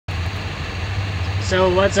So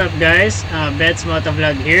what's up guys, Bet's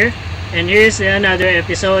MotoVlog here, and here's another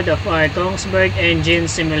episode of our KongsBerg engine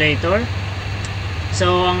simulator.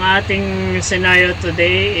 So ang ating scenario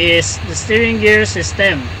today is the steering gear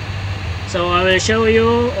system. So I will show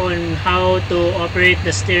you on how to operate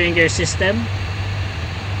the steering gear system.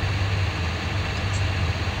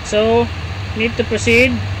 So need to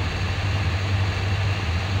proceed.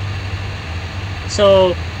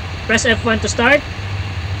 So press F1 to start,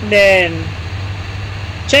 then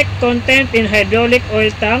check content in hydraulic oil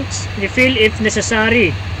tanks, refill if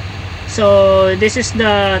necessary. So this is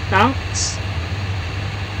the tanks.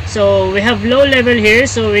 So we have low level here,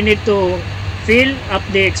 so we need to fill up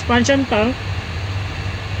the expansion tank.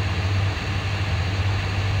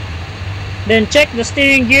 Then check the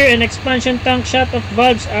steering gear and expansion tank shut-off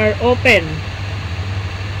valves are open.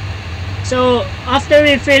 So after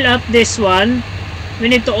we fill up this one, we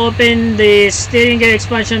need to open the steering gear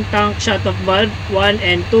expansion tank shut-off valve 1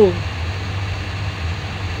 and 2.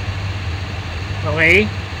 Okay.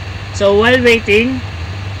 So while waiting,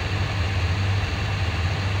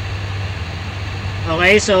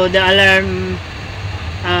 okay, so the alarm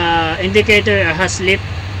indicator has lit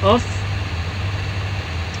off,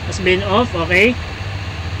 has been off. Okay.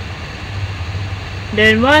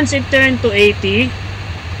 Then once it turned to 80,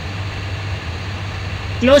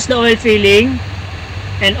 close the oil filling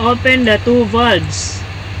and open the two valves.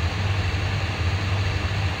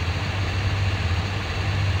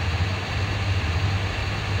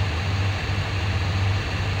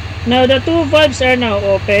 Now the two valves are now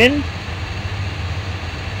open.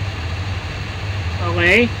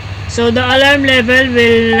 Okay, so the alarm level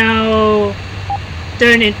will now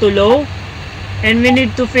turn into low and we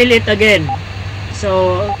need to fill it again.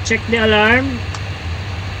 So check the alarm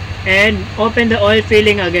and open the oil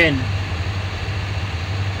filling again.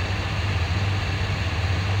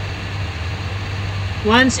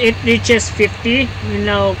 Once it reaches 50, we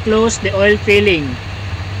now close the oil filling.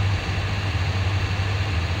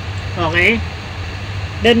 Okay.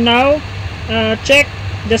 Then now, check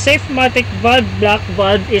the safe-matic valve, black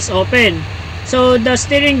valve is open. So the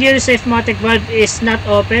steering gear safe-matic valve is not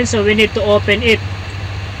open, so we need to open it.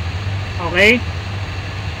 Okay.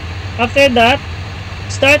 After that,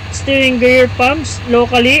 start steering gear pumps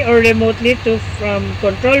locally or remotely from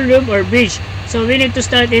control room or bridge. So we need to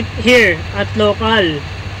start it here at local.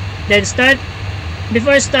 Then start,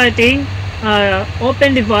 before starting,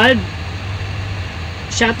 open the valve,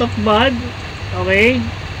 shut off valve, okay,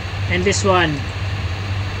 and this one.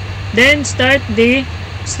 Then start the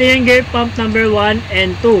steering gear pump number 1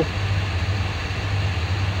 and 2.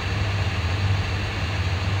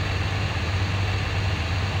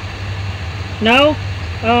 Now,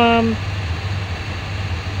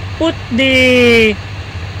 put the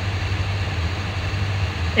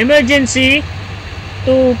emergency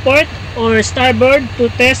to port or starboard to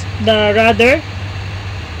test the rudder.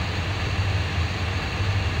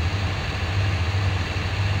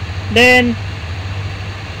 Then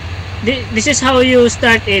this is how you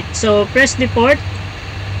start it. So press the port.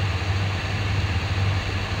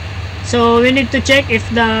 So we need to check if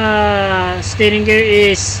the steering gear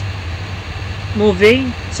is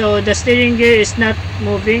moving. So the steering gear is not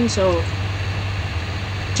moving, so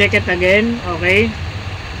check it again. Okay.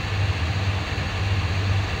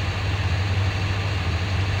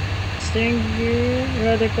 Steering gear,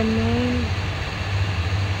 rudder command.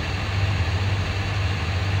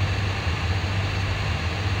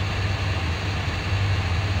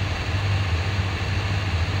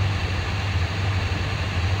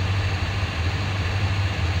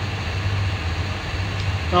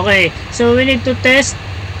 Okay, so we need to test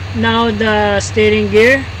now the steering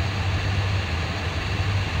gear.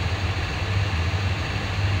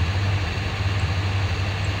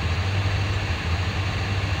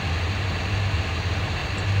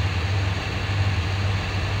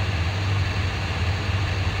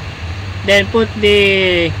 Then put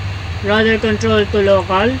the rudder control to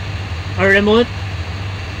local or remote.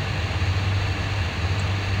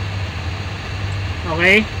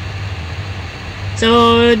 Okay.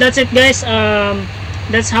 So that's it guys.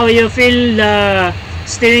 That's how you fill the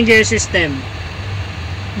steering gear system.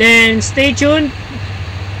 Then stay tuned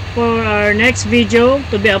for our next video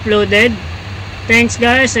to be uploaded. Thanks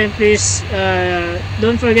guys, and please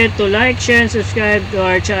don't forget to like, share, and subscribe to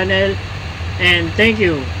our channel. And thank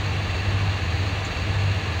you.